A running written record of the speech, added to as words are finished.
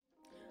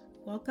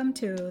Welcome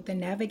to the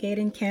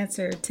Navigating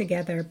Cancer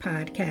Together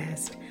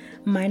podcast.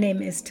 My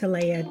name is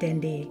Talea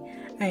Dindy.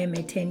 I am a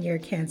 10-year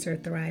cancer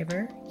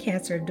thriver,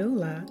 cancer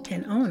doula,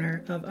 and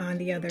owner of On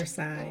the Other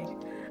Side.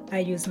 I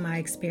use my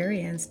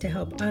experience to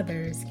help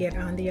others get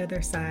on the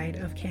other side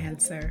of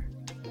cancer.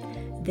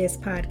 This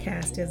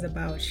podcast is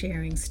about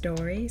sharing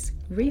stories,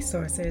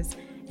 resources,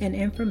 and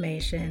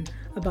information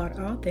about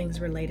all things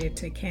related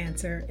to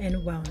cancer and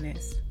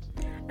wellness.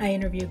 I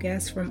interview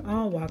guests from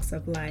all walks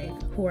of life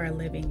who are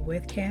living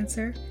with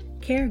cancer,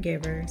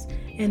 caregivers,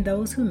 and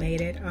those who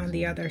made it on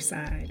the other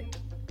side.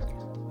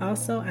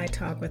 Also, I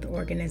talk with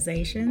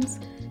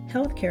organizations,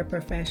 healthcare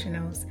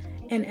professionals,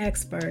 and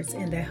experts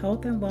in the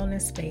health and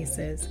wellness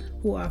spaces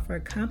who offer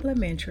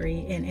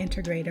complementary and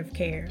integrative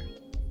care.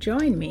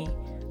 Join me.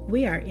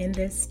 We are in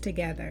this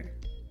together.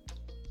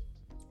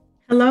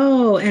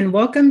 Hello, and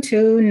welcome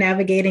to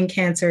Navigating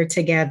Cancer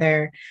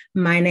Together.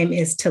 My name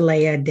is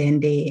Talea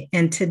Dindy,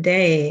 and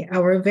today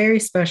our very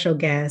special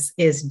guest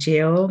is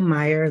Jill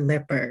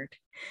Meyer-Lippard.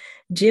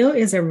 Jill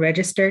is a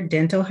registered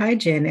dental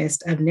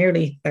hygienist of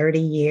nearly 30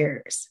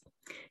 years.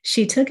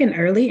 She took an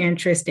early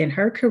interest in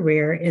her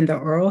career in the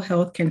oral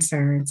health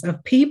concerns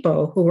of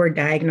people who were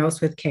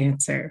diagnosed with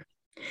cancer.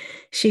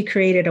 She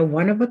created a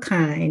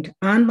one-of-a-kind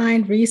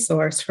online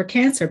resource for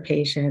cancer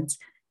patients,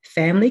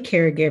 family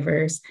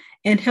caregivers,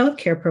 and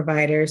healthcare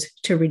providers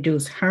to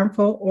reduce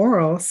harmful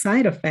oral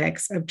side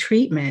effects of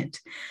treatment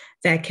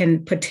that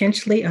can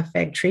potentially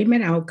affect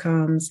treatment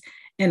outcomes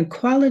and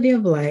quality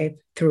of life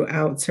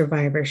throughout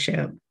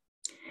survivorship.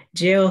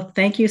 Jill,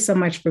 thank you so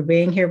much for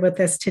being here with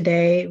us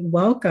today.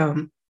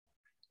 Welcome.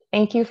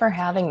 Thank you for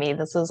having me.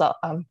 This is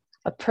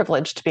a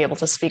privilege to be able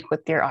to speak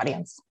with your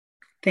audience.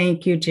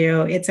 Thank you,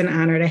 Jill. It's an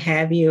honor to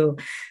have you.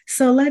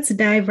 So let's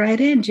dive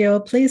right in. Jill,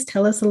 please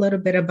tell us a little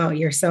bit about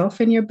yourself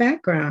and your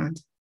background.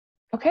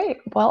 Okay,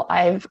 well,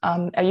 as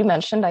you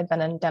mentioned, I've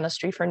been in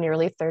dentistry for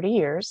nearly 30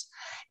 years.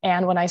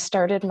 And when I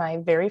started my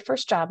very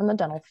first job in the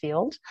dental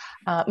field,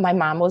 my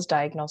mom was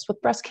diagnosed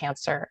with breast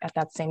cancer at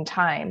that same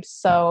time.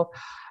 So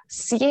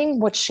seeing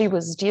what she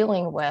was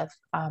dealing with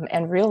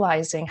and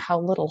realizing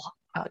how little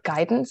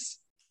guidance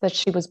that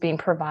she was being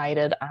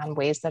provided on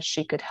ways that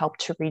she could help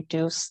to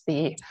reduce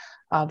the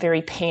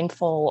very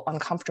painful,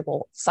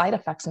 uncomfortable side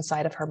effects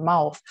inside of her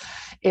mouth,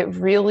 it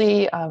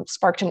really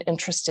sparked an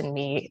interest in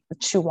me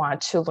to want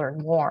to learn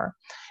more.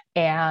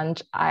 And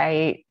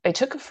I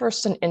took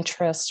first an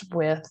interest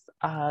with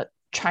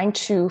trying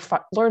to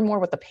learn more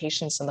with the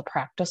patients in the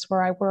practice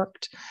where I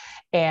worked.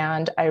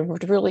 And I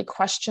would really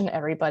question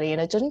everybody. And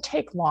it didn't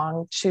take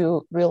long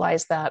to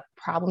realize that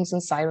problems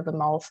inside of the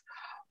mouth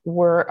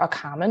were a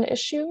common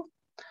issue.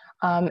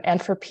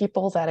 And for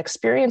people that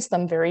experienced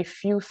them, very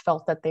few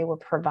felt that they were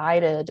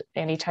provided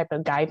any type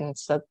of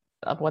guidance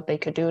of what they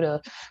could do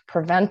to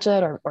prevent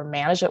it or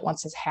manage it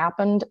once it's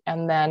happened.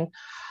 And then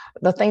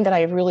the thing that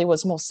I really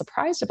was most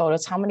surprised about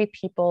is how many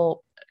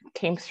people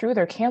came through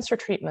their cancer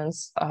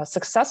treatments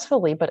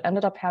successfully, but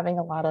ended up having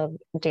a lot of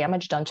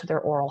damage done to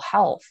their oral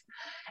health.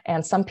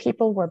 And some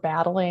people were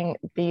battling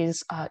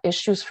these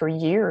issues for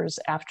years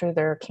after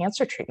their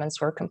cancer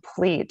treatments were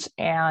complete.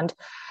 And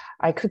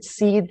I could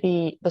see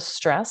the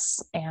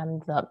stress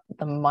and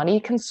the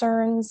money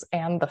concerns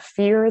and the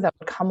fear that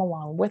would come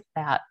along with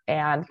that.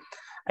 And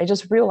I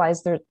just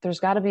realized there's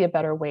got to be a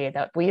better way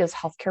that we as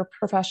healthcare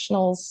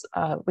professionals,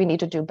 we need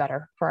to do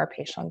better for our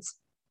patients.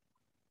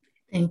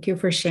 Thank you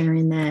for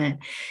sharing that.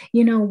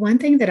 You know, one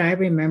thing that I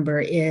remember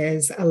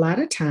is a lot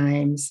of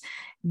times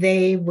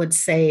they would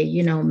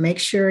say, make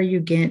sure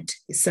you get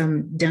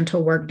some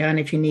dental work done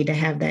if you need to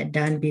have that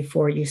done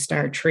before you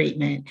start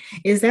treatment.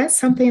 Is that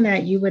something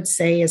that you would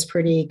say is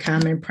pretty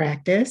common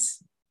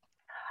practice?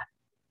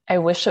 I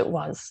wish it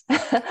was.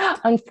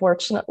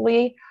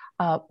 Unfortunately,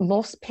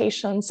 most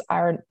patients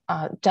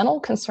dental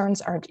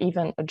concerns aren't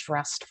even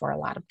addressed for a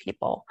lot of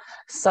people.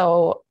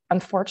 So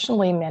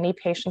unfortunately, many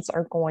patients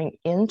are going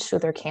into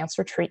their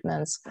cancer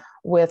treatments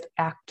with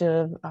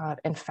active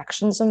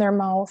infections in their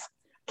mouth,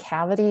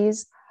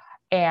 cavities,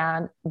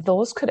 and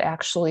those could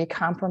actually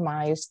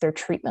compromise their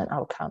treatment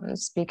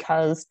outcomes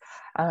because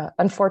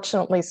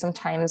unfortunately,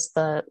 sometimes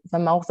the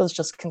mouth is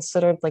just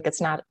considered like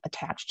it's not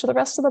attached to the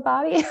rest of the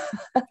body.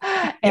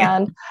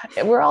 And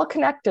we're all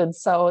connected.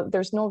 So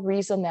there's no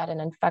reason that an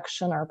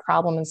infection or a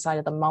problem inside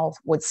of the mouth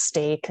would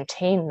stay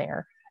contained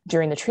there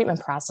during the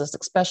treatment process,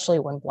 especially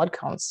when blood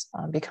counts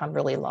become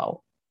really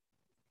low.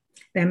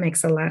 That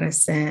makes a lot of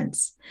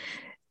sense.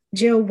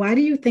 Jill, why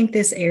do you think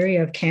this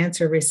area of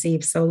cancer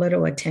receives so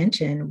little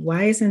attention?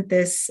 Why isn't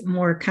this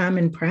more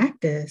common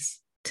practice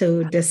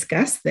to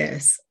discuss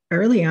this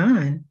early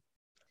on?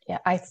 Yeah,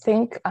 I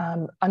think,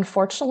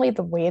 unfortunately,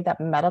 the way that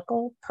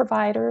medical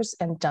providers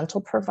and dental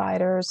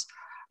providers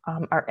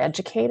are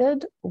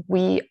educated,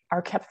 we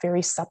are kept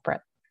very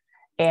separate.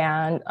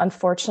 And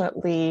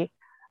unfortunately,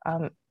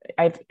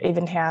 I've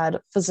even had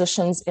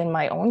physicians in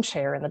my own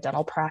chair in the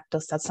dental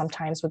practice that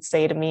sometimes would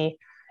say to me,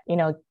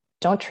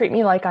 don't treat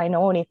me like I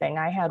know anything.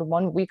 I had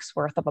 1 week's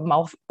worth of the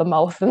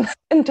mouth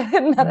in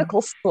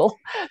medical school.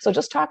 So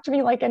just talk to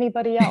me like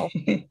anybody else,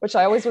 which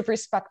I always would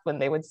respect when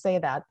they would say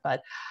that.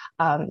 But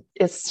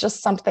it's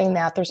just something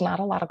that there's not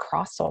a lot of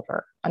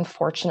crossover,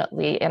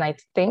 unfortunately. And I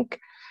think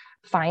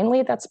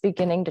finally that's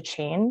beginning to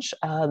change.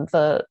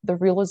 The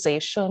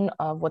realization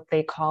of what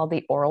they call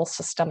the oral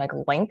systemic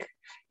link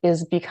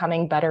is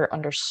becoming better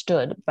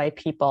understood by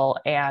people,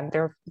 and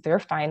they're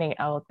finding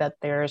out that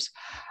there's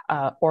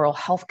oral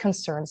health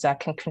concerns that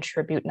can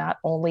contribute not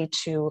only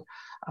to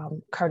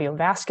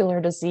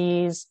cardiovascular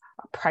disease,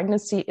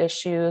 pregnancy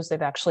issues.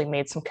 They've actually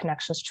made some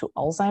connections to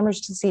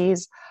Alzheimer's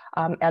disease,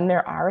 and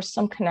there are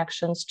some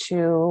connections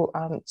to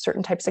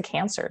certain types of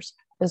cancers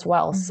as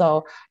well. Mm-hmm.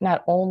 So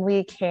not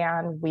only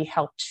can we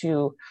help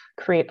to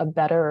create a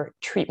better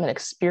treatment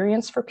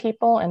experience for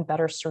people and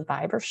better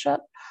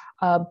survivorship,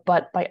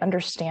 but by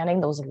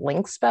understanding those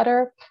links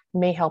better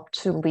may help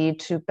to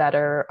lead to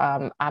better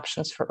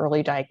options for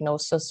early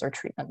diagnosis or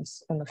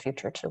treatments in the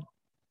future too.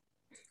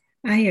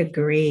 I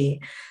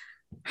agree.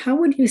 How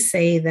would you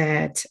say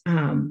that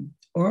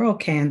oral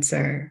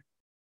cancer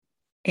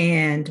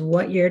and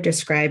what you're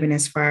describing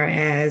as far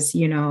as,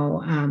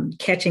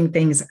 catching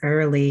things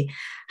early,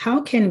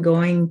 how can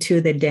going to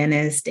the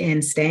dentist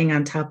and staying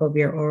on top of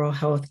your oral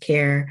health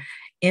care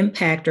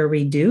impact or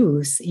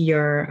reduce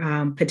your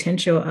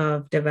potential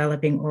of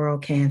developing oral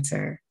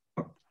cancer?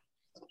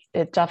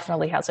 It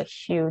definitely has a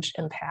huge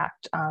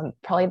impact.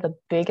 Probably the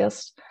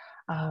biggest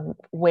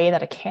way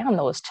that it can,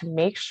 though, is to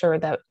make sure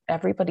that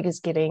everybody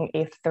is getting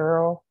a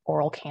thorough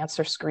oral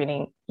cancer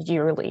screening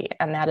yearly.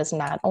 And that is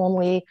not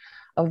only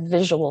a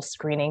visual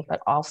screening,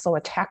 but also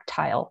a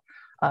tactile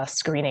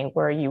screening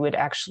where you would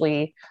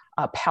actually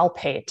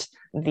palpate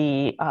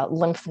the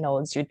lymph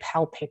nodes, you'd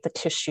palpate the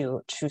tissue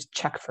to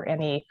check for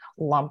any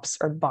lumps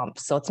or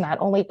bumps. So it's not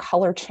only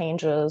color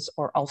changes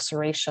or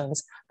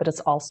ulcerations, but it's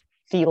also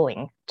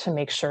feeling to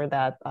make sure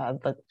that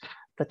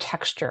the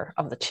texture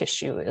of the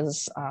tissue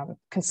is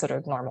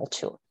considered normal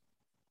too.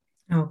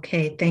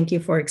 Okay, thank you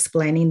for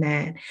explaining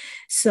that.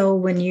 So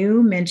when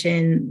you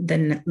mention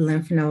the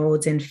lymph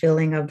nodes and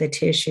filling of the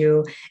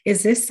tissue,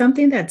 is this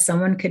something that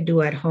someone could do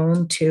at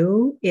home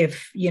too?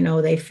 If,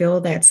 they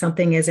feel that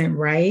something isn't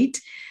right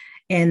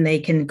and they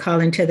can call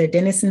into the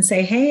dentist and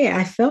say, hey,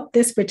 I felt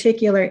this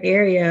particular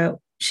area,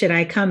 should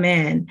I come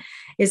in?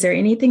 Is there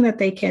anything that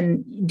they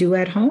can do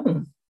at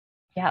home?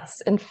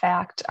 Yes, in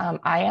fact,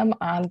 I am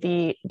on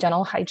the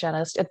Dental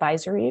Hygienist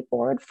Advisory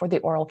Board for the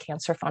Oral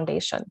Cancer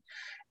Foundation.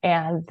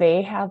 And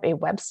they have a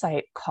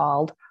website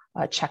called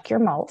Check Your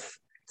Mouth.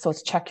 So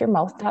it's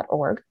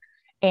checkyourmouth.org.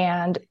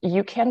 And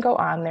you can go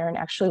on there and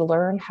actually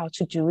learn how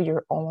to do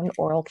your own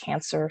oral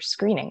cancer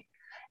screening.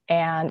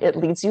 And it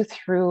leads you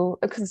through,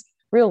 because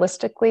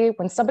realistically,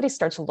 when somebody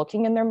starts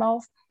looking in their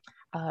mouth,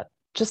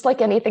 just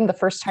like anything, the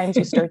first times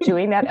you start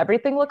doing that,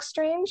 everything looks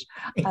strange.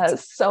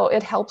 So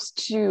it helps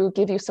to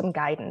give you some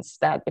guidance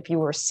that if you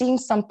were seeing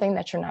something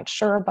that you're not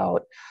sure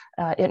about,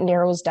 it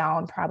narrows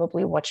down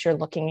probably what you're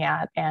looking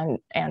at and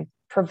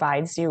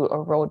provides you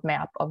a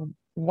roadmap of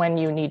when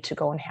you need to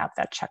go and have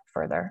that checked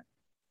further.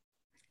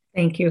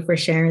 Thank you for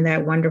sharing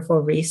that wonderful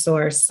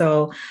resource.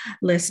 So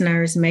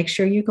listeners, make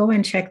sure you go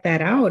and check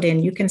that out,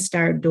 and you can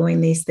start doing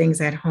these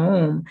things at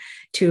home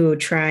to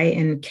try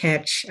and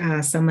catch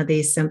some of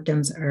these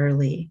symptoms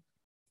early.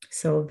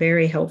 So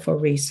very helpful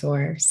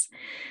resource.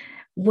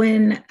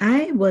 When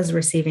I was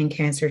receiving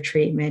cancer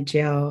treatment,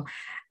 Jill,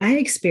 I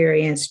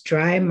experienced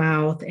dry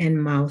mouth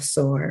and mouth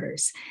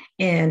sores.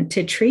 And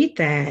to treat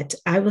that,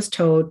 I was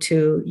told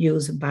to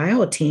use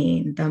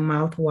Biotene, the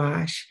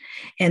mouthwash,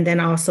 and then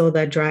also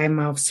the dry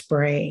mouth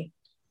spray.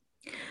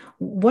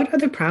 What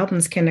other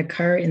problems can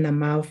occur in the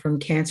mouth from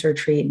cancer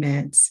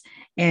treatments?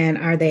 And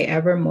are they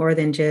ever more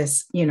than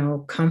just,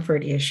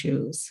 comfort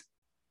issues?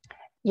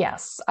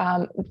 Yes,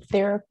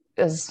 there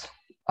is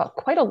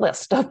quite a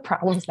list of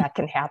problems that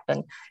can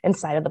happen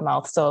inside of the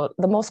mouth. So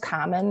the most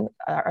common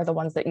are the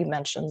ones that you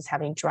mentioned, is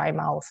having dry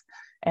mouth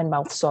and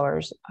mouth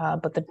sores.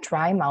 But the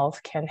dry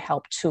mouth can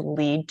help to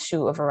lead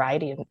to a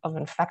variety of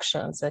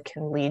infections. It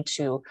can lead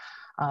to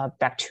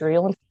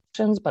bacterial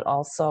infections, but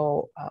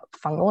also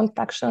fungal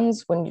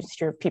infections. When you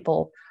hear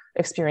people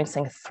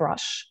experiencing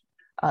thrush,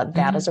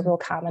 that is a real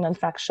common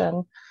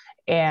infection.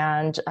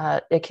 And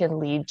it can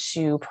lead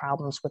to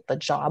problems with the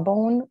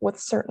jawbone with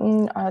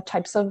certain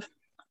types of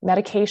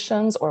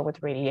medications or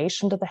with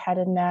radiation to the head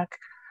and neck.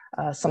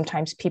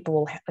 Sometimes people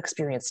will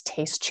experience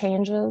taste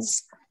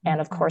changes.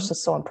 And of course,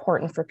 it's so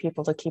important for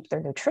people to keep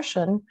their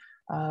nutrition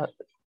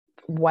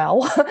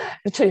well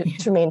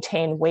to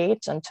maintain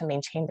weight and to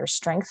maintain their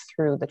strength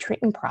through the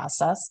treatment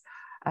process.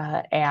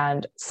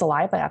 And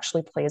saliva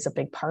actually plays a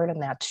big part in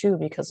that too,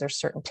 because there's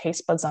certain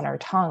taste buds on our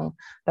tongue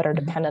that are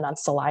dependent on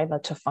saliva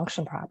to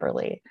function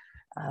properly.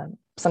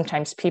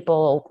 Sometimes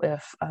people,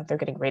 if they're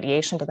getting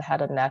radiation to the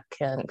head and neck,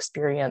 can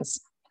experience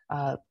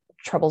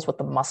troubles with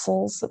the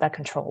muscles that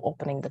control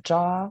opening the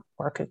jaw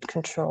or could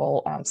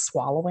control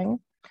swallowing.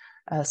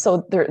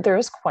 So there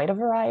is quite a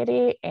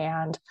variety.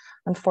 And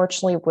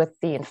unfortunately, with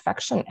the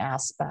infection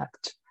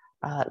aspect,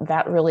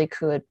 that really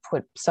could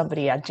put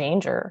somebody at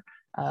danger.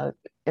 And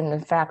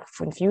in fact,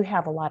 if you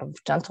have a lot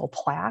of dental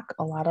plaque,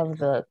 a lot of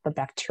the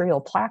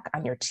bacterial plaque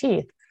on your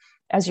teeth,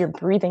 as you're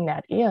breathing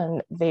that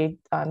in,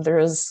 there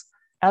is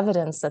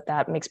evidence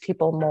that makes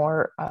people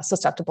more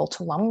susceptible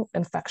to lung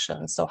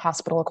infections. So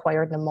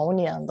hospital-acquired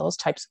pneumonia and those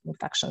types of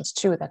infections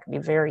too, that can be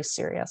very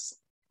serious.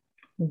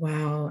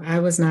 Wow, I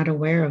was not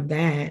aware of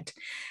that.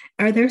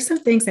 Are there some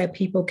things that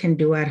people can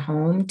do at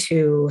home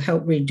to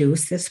help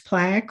reduce this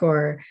plaque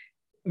or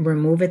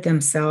remove it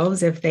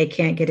themselves if they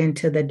can't get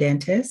into the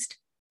dentist?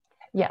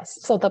 Yes,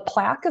 so the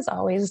plaque is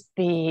always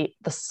the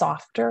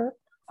softer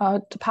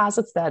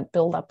deposits that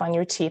build up on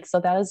your teeth. So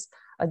that is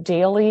a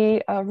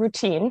daily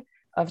routine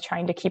of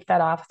trying to keep that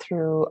off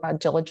through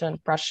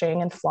diligent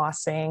brushing and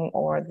flossing,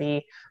 or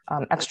the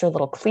extra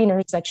little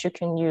cleaners that you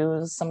can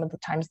use. Some of the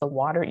times the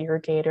water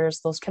irrigators,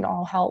 those can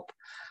all help.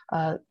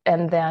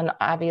 And then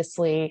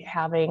obviously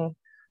having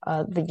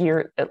at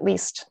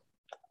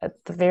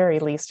the very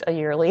least, a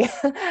yearly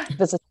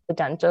visit to the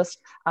dentist.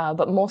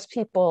 But most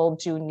people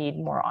do need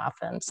more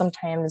often.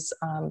 Sometimes,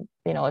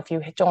 if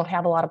you don't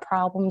have a lot of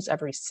problems,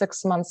 every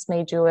 6 months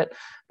may do it.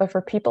 But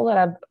for people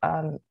that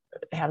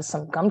have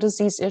some gum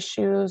disease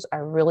issues,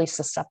 are really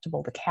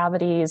susceptible to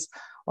cavities,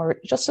 or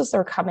just as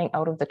they're coming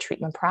out of the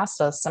treatment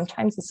process,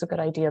 sometimes it's a good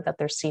idea that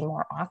they're seen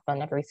more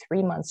often, every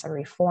 3 months,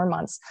 every 4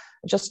 months,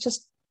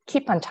 just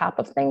keep on top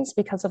of things,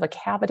 because if a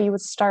cavity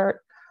would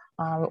start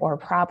or a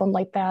problem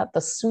like that,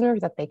 the sooner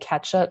that they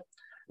catch it,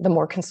 the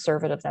more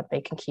conservative that they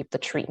can keep the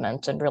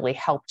treatment and really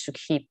help to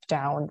keep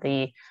down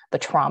the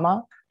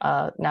trauma,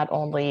 not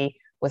only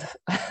with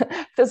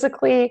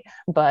physically,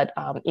 but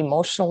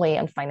emotionally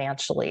and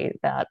financially,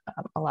 that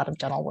a lot of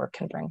dental work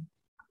can bring.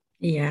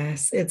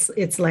 Yes,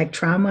 it's like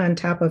trauma on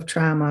top of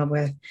trauma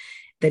with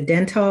the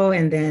dental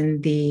and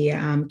then the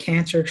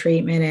cancer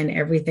treatment and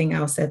everything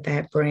else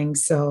that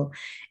brings. So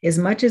as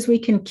much as we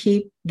can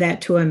keep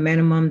that to a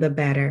minimum, the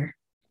better.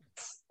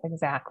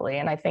 Exactly.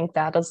 And I think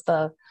that is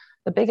the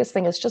biggest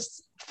thing, is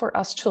just for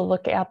us to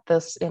look at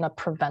this in a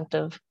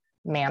preventive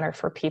manner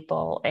for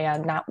people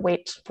and not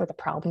wait for the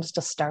problems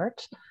to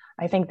start.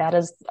 I think that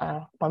is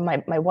one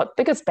of my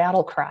biggest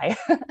battle cry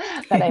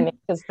that I make,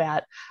 is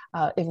that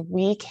if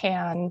we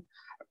can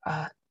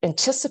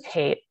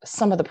anticipate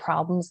some of the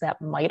problems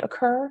that might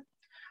occur,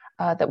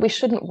 that we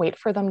shouldn't wait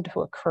for them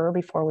to occur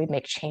before we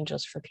make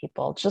changes for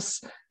people.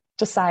 Just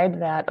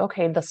decide that,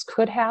 okay, this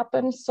could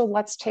happen, so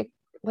let's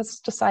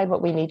decide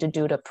what we need to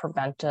do to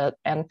prevent it.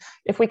 And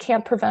if we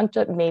can't prevent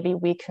it, maybe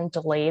we can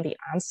delay the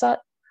onset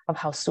of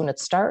how soon it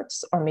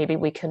starts, or maybe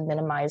we can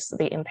minimize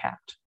the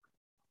impact.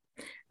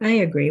 I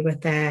agree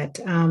with that.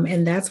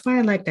 And that's why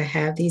I like to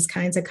have these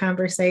kinds of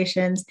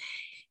conversations.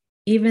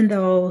 Even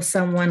though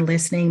someone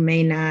listening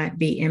may not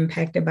be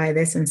impacted by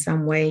this in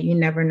some way, you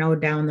never know,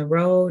 down the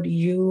road,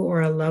 you or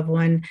a loved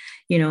one,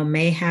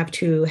 may have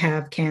to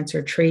have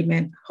cancer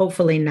treatment.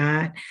 Hopefully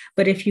not.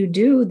 But if you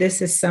do,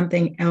 this is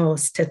something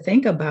else to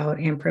think about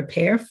and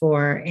prepare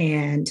for.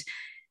 And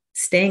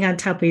staying on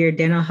top of your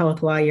dental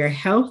health while you're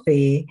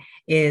healthy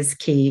is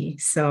key.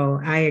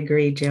 So I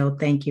agree, Jill.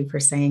 Thank you for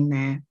saying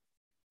that.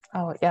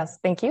 Oh, yes.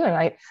 Thank you.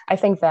 And I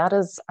think that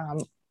is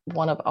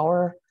one of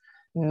our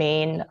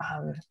main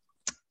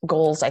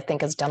goals, I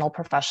think, as dental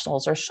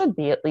professionals, or should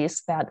be at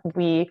least, that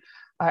we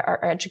are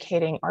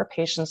educating our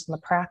patients in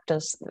the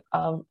practice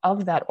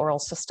of that oral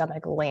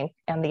systemic link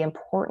and the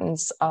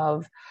importance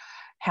of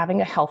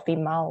having a healthy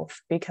mouth,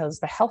 because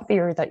the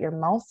healthier that your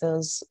mouth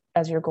is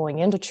as you're going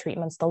into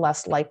treatments, the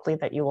less likely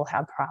that you will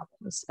have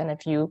problems. And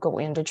if you go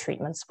into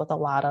treatments with a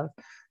lot of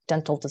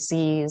dental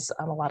disease,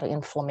 a lot of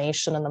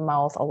inflammation in the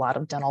mouth, a lot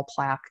of dental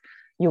plaque,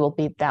 you will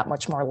be that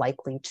much more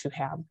likely to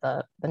have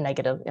the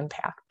negative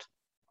impact.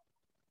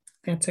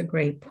 That's a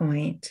great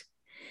point.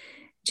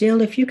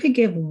 Jill, if you could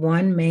give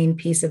one main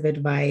piece of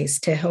advice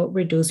to help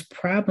reduce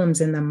problems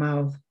in the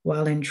mouth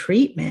while in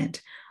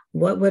treatment,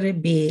 what would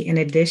it be, in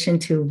addition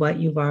to what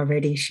you've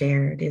already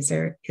shared? Is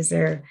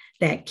there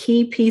that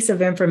key piece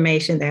of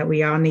information that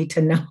we all need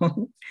to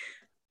know?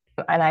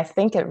 And I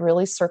think it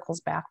really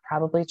circles back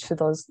probably to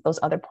those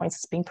other points,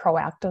 as being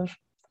proactive,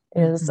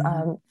 is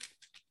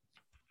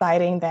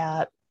deciding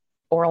that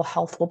oral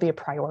health will be a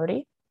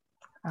priority,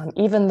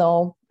 even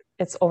though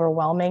it's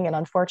overwhelming. And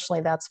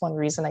unfortunately, that's one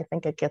reason I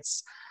think it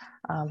gets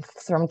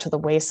thrown to the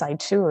wayside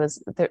too,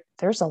 is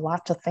there's a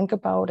lot to think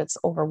about. It's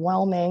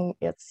overwhelming.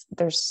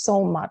 There's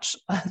so much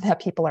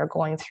that people are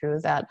going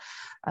through that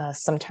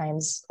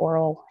sometimes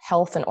oral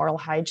health and oral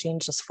hygiene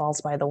just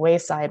falls by the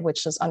wayside,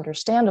 which is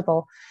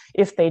understandable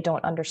if they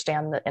don't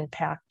understand the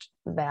impact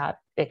that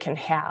it can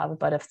have.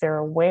 But if they're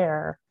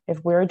aware,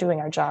 if we're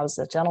doing our jobs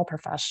as dental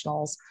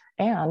professionals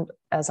and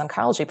as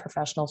oncology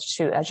professionals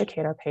to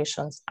educate our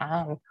patients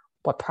on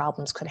what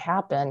problems could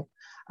happen,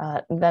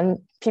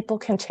 then people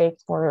can take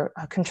more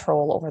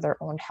control over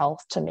their own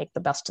health to make the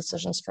best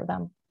decisions for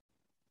them.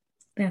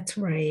 That's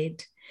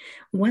right.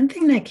 One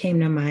thing that came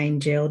to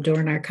mind, Jill,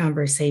 during our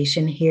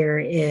conversation here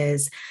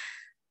is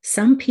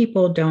some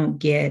people don't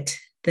get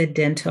the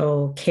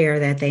dental care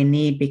that they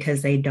need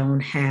because they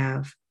don't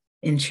have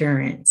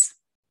insurance.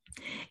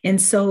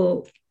 And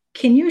so,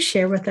 can you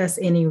share with us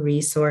any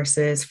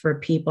resources for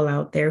people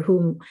out there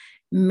who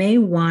may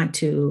want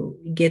to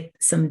get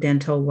some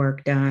dental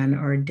work done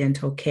or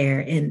dental care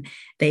and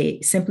they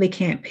simply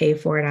can't pay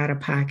for it out of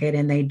pocket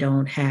and they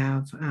don't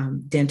have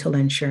dental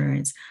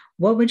insurance?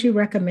 What would you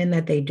recommend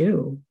that they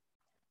do?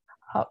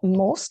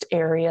 Most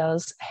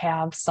areas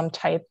have some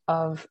type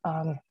of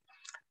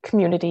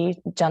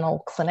community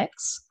dental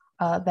clinics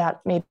that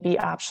may be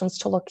options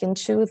to look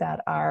into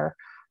that are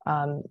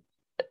um,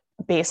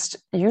 based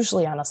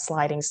usually on a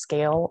sliding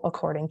scale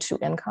according to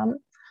income.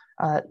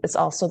 It's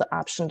also the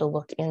option to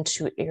look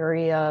into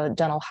area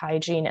dental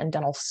hygiene and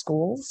dental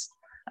schools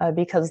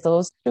because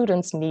those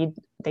students need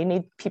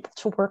people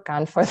to work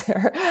on for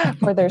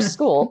their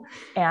school,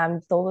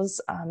 and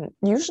those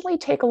usually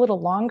take a little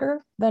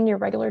longer than your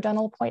regular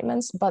dental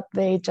appointments, but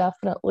they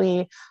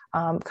definitely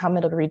come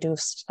at a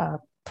reduced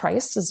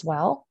price as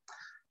well.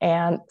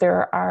 And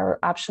there are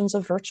options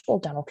of virtual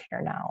dental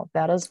care now.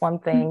 That is one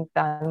thing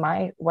on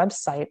my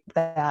website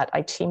that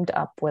I teamed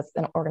up with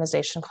an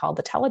organization called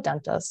the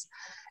Teledentist.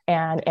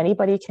 And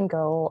anybody can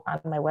go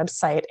on my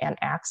website and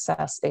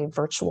access a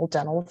virtual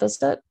dental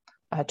visit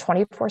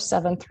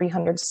 24/7,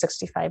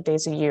 365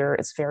 days a year.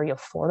 It's very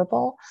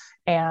affordable.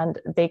 And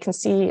they can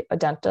see a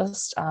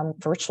dentist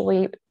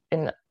virtually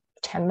in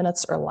 10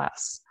 minutes or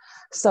less.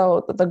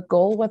 So the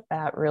goal with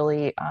that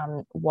really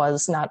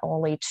was not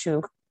only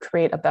to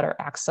create a better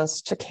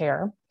access to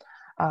care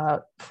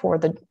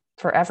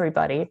for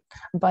everybody,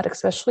 but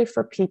especially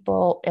for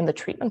people in the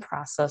treatment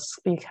process,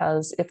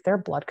 because if their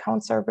blood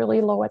counts are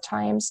really low at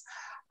times,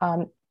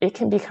 it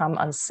can become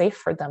unsafe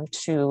for them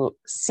to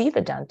see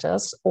the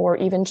dentist or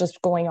even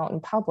just going out in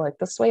public.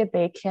 This way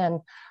they can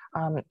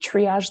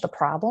triage the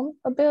problem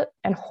a bit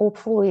and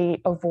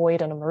hopefully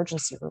avoid an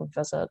emergency room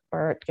visit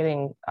or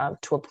getting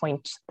to a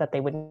point that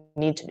they would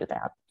need to do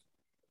that.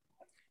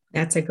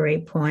 That's a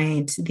great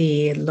point.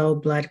 The low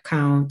blood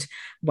count,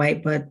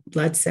 white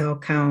blood cell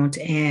count,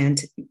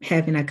 and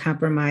having a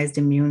compromised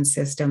immune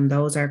system,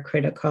 those are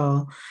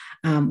critical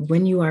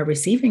when you are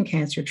receiving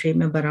cancer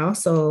treatment, but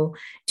also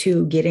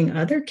to getting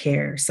other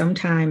care.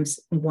 Sometimes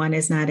one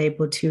is not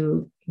able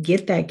to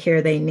get that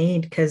care they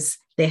need because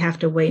they have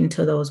to wait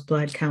until those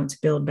blood counts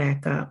build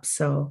back up.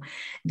 So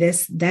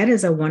that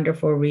is a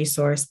wonderful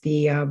resource,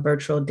 the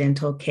virtual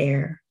dental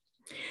care.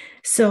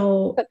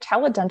 So, but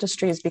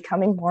teledentistry is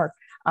becoming more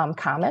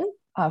common.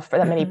 For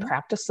that, many uh-huh.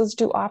 practices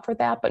do offer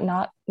that, but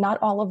not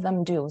all of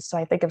them do. So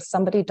I think if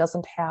somebody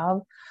doesn't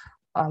have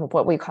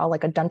what we call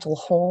like a dental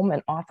home,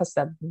 an office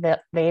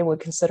that they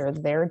would consider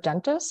their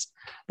dentist,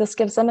 this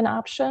gives them an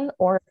option.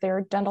 Or if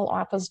their dental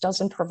office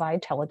doesn't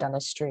provide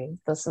teledentistry,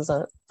 this is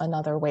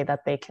another way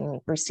that they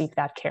can receive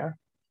that care.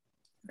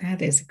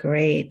 That is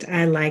great.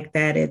 I like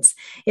that.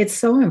 It's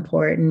so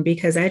important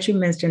because as you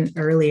mentioned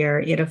earlier,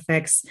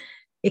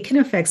 it can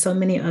affect so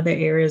many other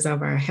areas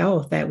of our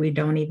health that we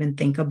don't even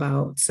think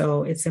about.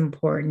 So it's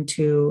important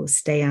to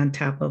stay on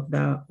top of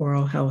the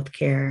oral health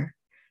care.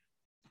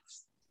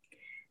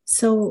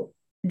 So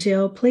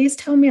Jill, please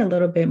tell me a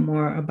little bit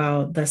more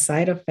about the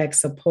side effect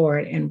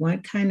support and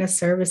what kind of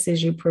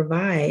services you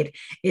provide.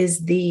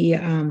 Is the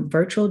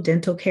virtual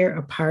dental care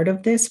a part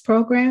of this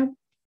program?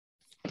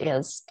 It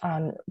is.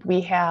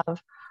 We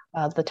have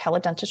the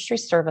teledentistry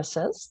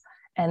services,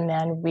 and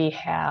then we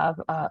have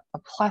a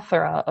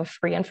plethora of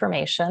free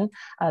information.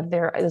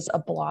 There is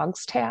a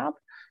blogs tab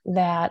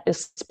that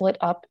is split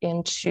up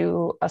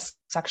into a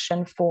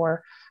section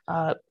for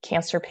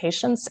cancer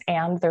patients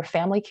and their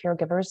family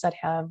caregivers that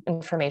have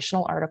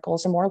informational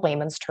articles in more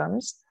layman's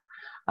terms.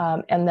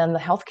 And then the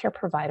healthcare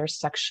providers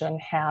section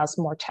has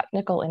more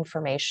technical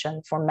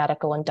information for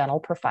medical and dental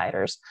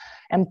providers.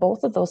 And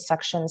both of those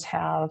sections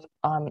have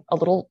a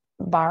little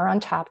bar on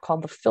top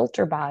called the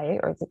filter by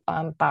or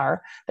the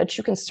bar that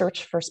you can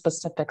search for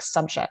specific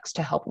subjects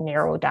to help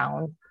narrow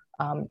down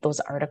those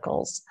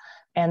articles.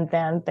 And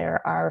then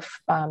there are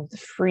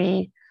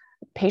free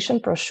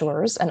patient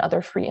brochures and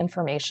other free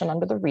information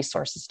under the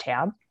resources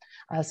tab.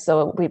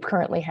 So we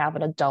currently have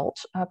an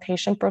adult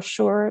patient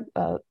brochure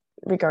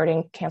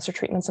regarding cancer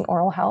treatments and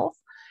oral health,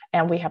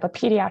 and we have a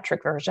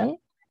pediatric version.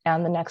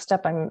 And the next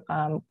step, I'm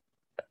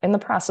in the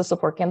process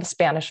of working on the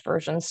Spanish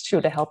versions too,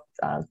 to help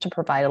to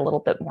provide a little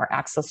bit more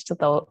access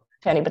to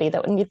anybody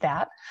that would need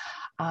that.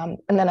 And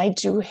then I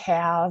do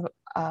have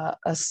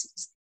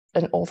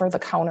an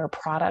over-the-counter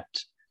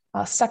product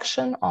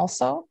section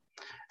also.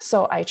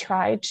 So I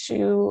tried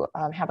to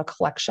have a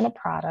collection of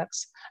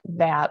products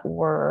that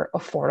were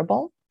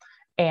affordable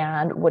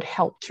and would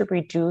help to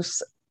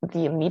reduce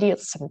the immediate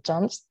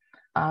symptoms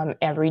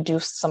and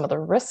reduce some of the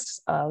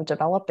risks of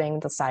developing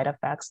the side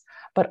effects,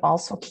 but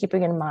also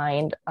keeping in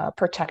mind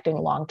protecting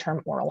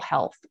long-term oral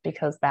health,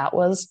 because that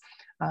was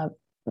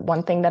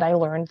one thing that I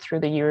learned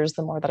through the years,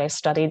 the more that I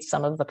studied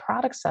some of the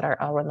products that are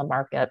out in the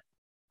market,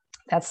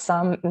 that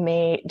some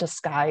may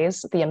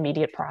disguise the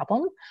immediate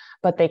problem,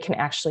 but they can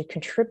actually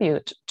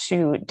contribute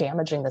to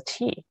damaging the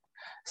teeth.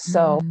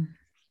 So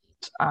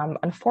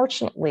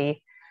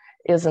unfortunately,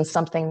 isn't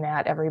something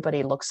that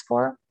everybody looks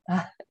for.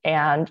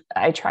 And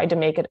I tried to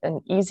make it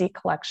an easy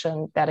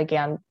collection that,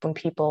 again, when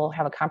people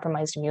have a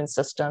compromised immune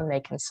system, they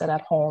can sit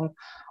at home,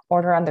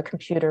 order on the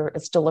computer,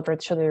 it's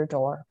delivered to their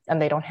door,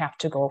 and they don't have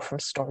to go from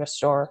store to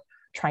store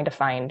trying to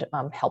find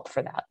help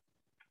for that.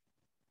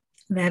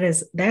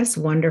 That's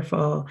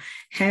wonderful.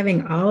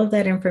 Having all of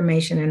that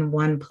information in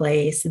one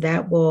place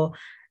that will,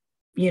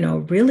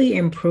 really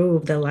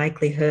improve the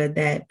likelihood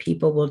that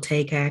people will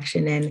take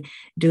action and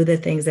do the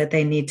things that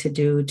they need to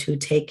do to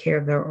take care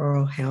of their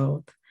oral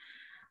health.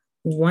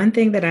 One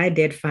thing that I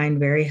did find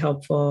very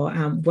helpful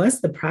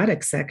was the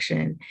product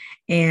section.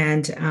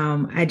 And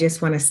I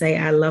just want to say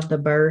I love the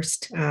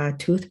Burst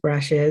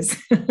toothbrushes.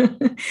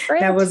 That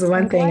Great. was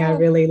one thing I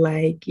really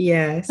like.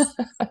 Yes.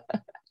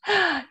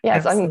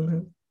 Yes,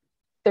 Absolutely.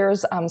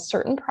 there's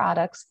certain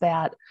products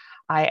that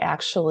I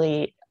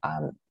actually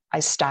I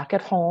stock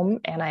at home,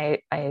 and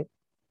I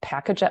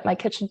package at my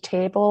kitchen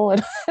table,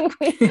 and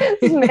we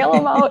mail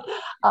them out.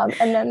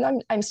 And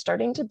then I'm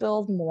starting to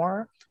build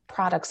more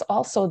products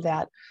also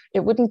that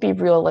it wouldn't be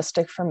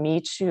realistic for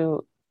me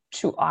to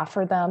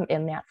offer them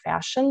in that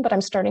fashion, but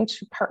I'm starting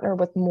to partner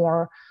with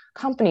more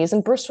companies,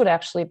 and Burst would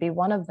actually be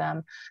one of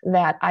them,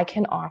 that I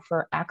can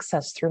offer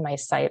access through my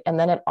site, and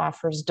then it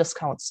offers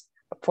discounts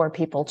for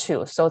people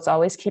too. So it's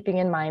always keeping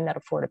in mind that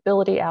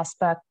affordability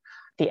aspect,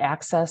 the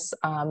access.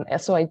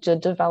 So I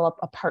did develop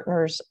a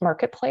partners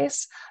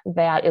marketplace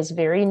that is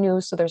very new.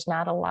 So there's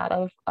not a lot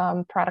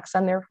of products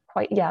on there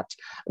quite yet,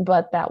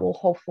 but that will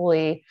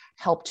hopefully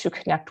help to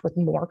connect with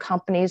more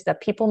companies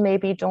that people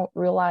maybe don't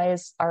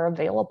realize are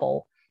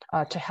available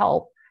to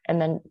help,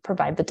 and then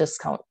provide the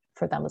discount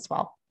for them as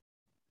well.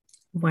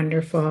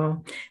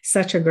 Wonderful.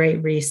 Such a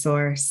great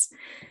resource.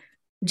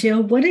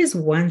 Jill, what is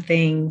one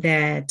thing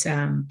that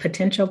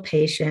potential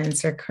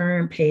patients or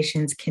current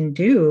patients can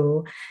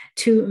do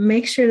to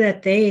make sure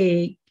that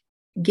they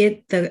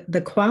get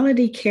the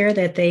quality care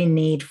that they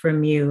need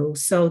from you?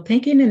 So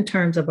thinking in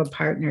terms of a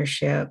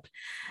partnership,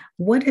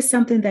 what is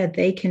something that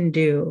they can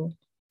do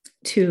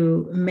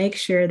to make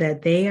sure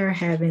that they are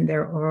having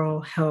their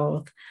oral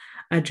health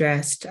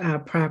addressed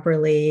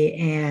properly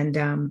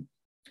and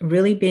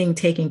really being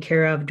taken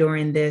care of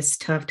during this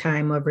tough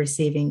time of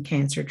receiving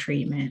cancer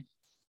treatment?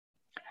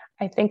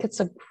 I think it's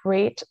a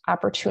great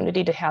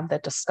opportunity to have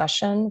that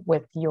discussion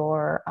with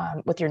your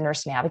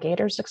nurse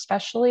navigators,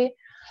 especially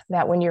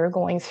that when you're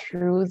going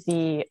through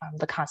the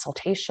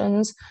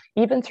consultations,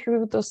 even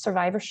through those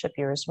survivorship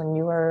years, when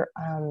you are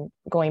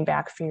going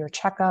back for your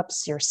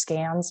checkups, your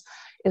scans,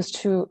 is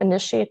to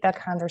initiate that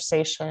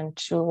conversation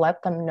to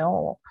let them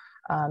know,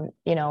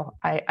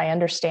 I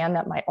understand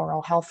that my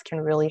oral health can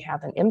really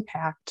have an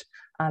impact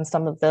on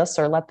some of this,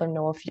 or let them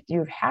know if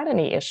you've had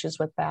any issues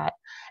with that,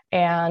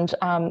 and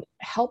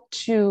help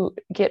to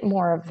get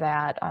more of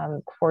that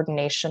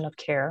coordination of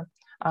care.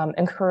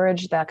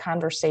 Encourage that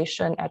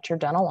conversation at your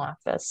dental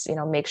office.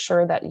 Make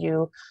sure that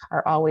you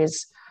are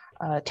always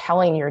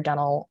telling your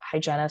dental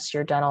hygienist,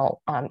 your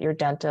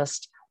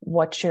dentist,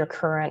 what your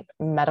current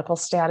medical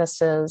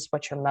status is,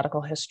 what your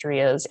medical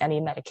history is,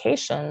 any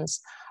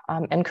medications.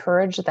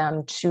 Encourage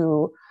them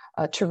to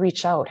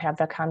reach out, have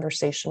that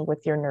conversation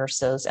with your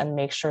nurses, and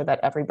make sure that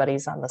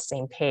everybody's on the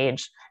same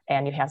page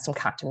and you have some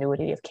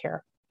continuity of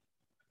care.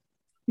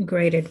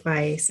 Great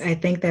advice. I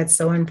think that's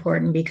so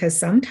important because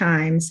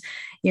sometimes,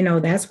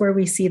 that's where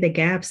we see the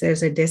gaps.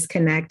 There's a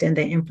disconnect in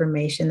the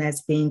information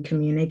that's being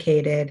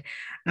communicated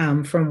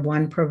from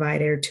one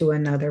provider to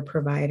another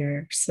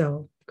provider.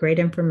 So great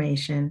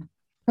information.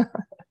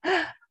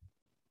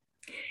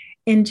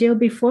 And Jill,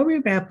 before we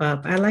wrap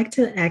up, I like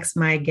to ask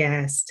my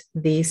guest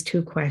these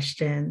two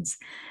questions.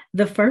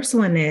 The first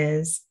one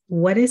is,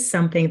 what is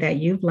something that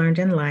you've learned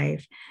in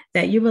life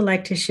that you would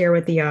like to share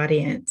with the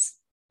audience?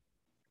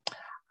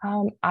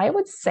 I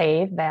would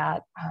say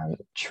that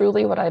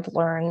truly what I've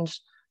learned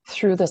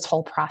through this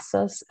whole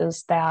process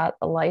is that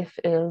life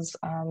is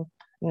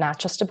not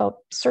just about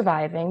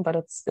surviving, but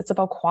it's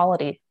about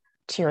quality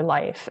to your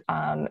life.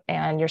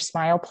 And your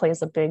smile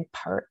plays a big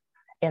part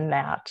in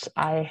that.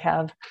 I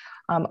have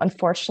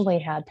unfortunately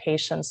had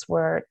patients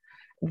where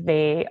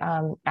they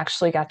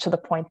actually got to the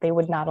point they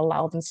would not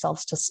allow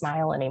themselves to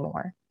smile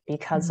anymore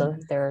because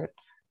of their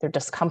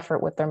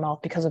discomfort with their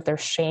mouth, because of their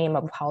shame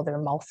of how their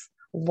mouth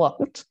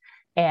looked.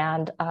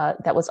 And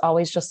that was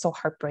always just so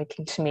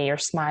heartbreaking to me. Your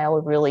smile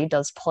really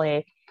does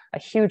play a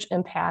huge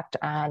impact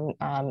on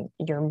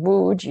your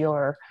mood,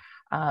 your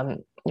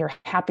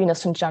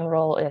happiness in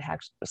general.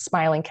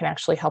 Smiling can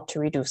actually help to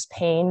reduce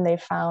pain. They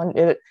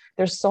found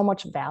there's so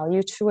much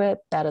value to it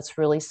that it's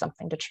really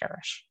something to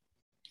cherish.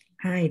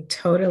 I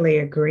totally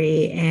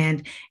agree.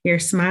 And your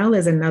smile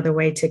is another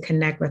way to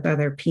connect with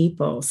other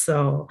people.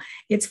 So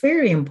it's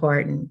very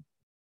important.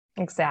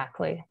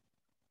 Exactly.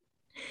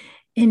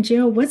 And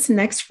Jill, what's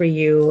next for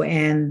you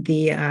and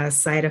the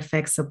side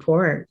effect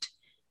support?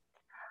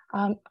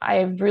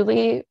 I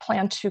really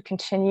plan to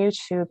continue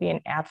to be an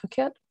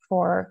advocate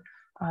for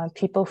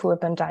people who have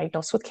been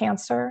diagnosed with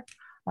cancer,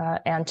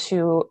 and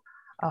to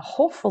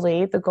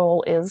hopefully the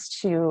goal is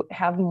to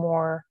have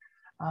more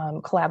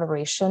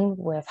collaboration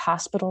with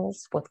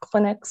hospitals, with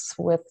clinics,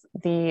 with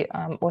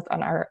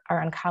our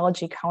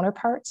oncology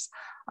counterparts,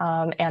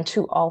 and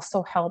to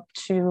also help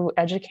to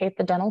educate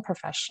the dental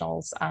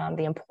professionals on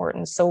the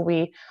importance, so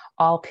we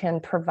all can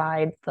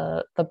provide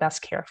the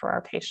best care for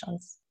our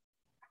patients.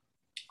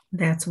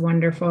 That's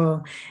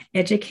wonderful.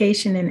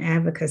 Education and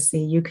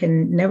advocacy. You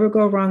can never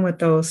go wrong with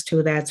those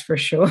two, that's for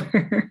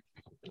sure.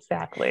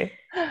 Exactly.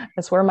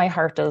 That's where my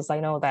heart is.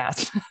 I know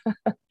that.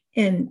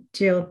 And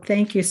Jill,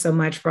 thank you so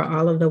much for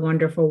all of the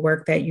wonderful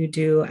work that you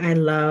do. I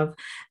love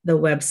the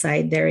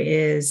website. There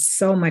is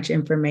so much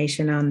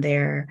information on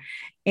there.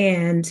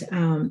 And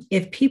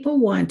if people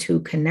want to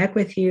connect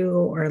with you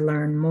or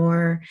learn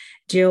more,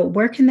 Jill,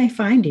 where can they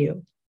find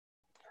you?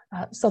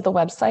 So the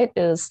website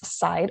is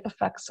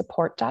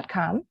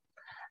sideeffectsupport.com.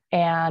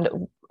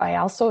 And I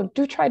also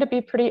do try to be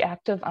pretty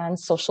active on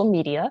social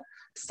media.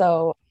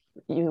 So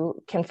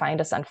you can find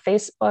us on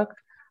Facebook.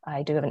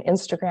 I do have an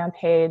Instagram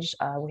page.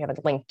 We have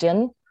a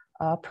LinkedIn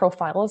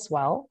profile as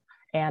well.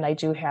 And I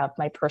do have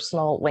my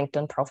personal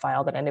LinkedIn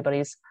profile that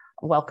anybody's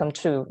welcome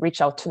to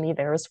reach out to me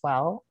there as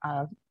well.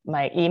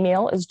 My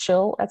email is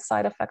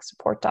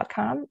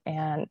jill@sideeffectsupport.com.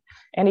 And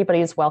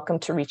anybody is welcome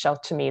to reach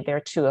out to me there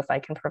too if I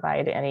can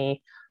provide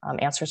any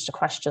answers to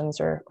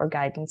questions or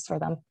guidance for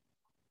them.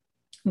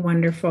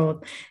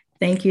 Wonderful.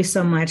 Thank you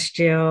so much,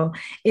 Jill.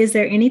 Is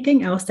there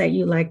anything else that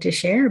you'd like to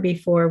share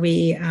before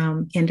we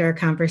end our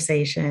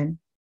conversation?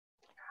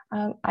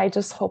 I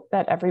just hope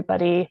that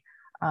everybody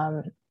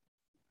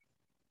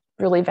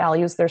really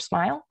values their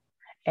smile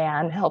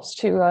and helps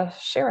to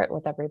share it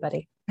with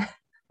everybody.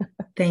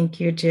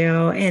 Thank you,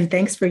 Jill. And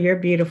thanks for your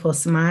beautiful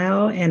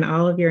smile and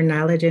all of your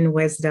knowledge and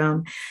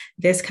wisdom.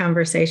 This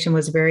conversation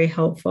was very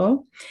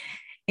helpful.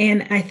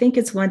 And I think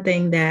it's one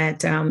thing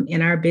that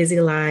in our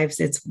busy lives,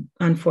 it's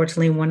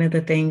unfortunately one of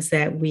the things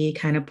that we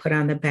kind of put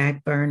on the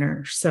back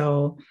burner.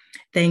 So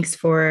thanks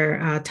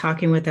for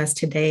talking with us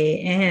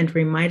today and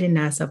reminding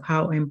us of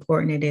how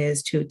important it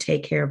is to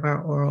take care of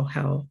our oral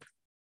health.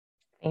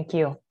 Thank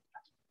you.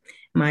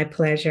 My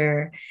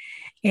pleasure.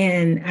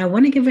 And I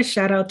want to give a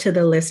shout out to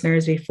the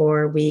listeners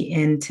before we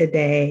end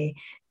today.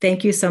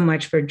 Thank you so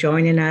much for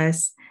joining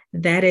us.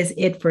 That is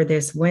it for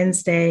this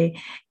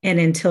Wednesday. And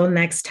until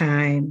next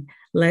time,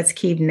 let's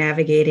keep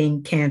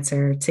navigating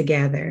cancer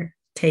together.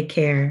 Take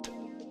care.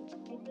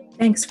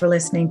 Thanks for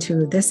listening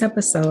to this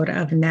episode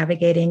of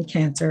Navigating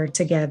Cancer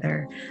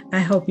Together. I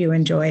hope you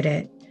enjoyed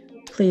it.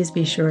 Please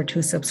be sure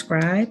to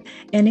subscribe.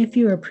 And if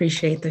you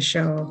appreciate the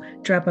show,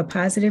 drop a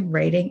positive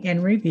rating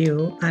and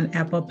review on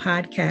Apple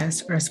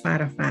Podcasts or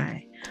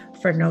Spotify.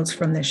 For notes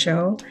from the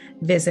show,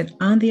 visit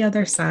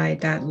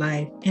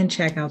ontheotherside.life and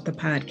check out the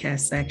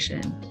podcast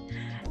section.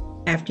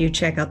 After you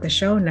check out the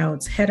show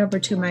notes, head over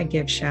to my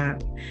gift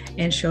shop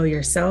and show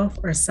yourself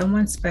or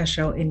someone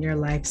special in your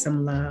life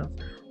some love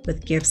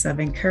with gifts of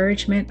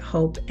encouragement,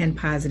 hope, and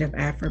positive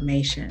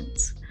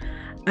affirmations.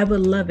 I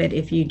would love it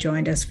if you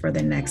joined us for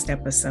the next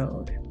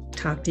episode.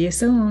 Talk to you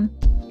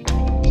soon.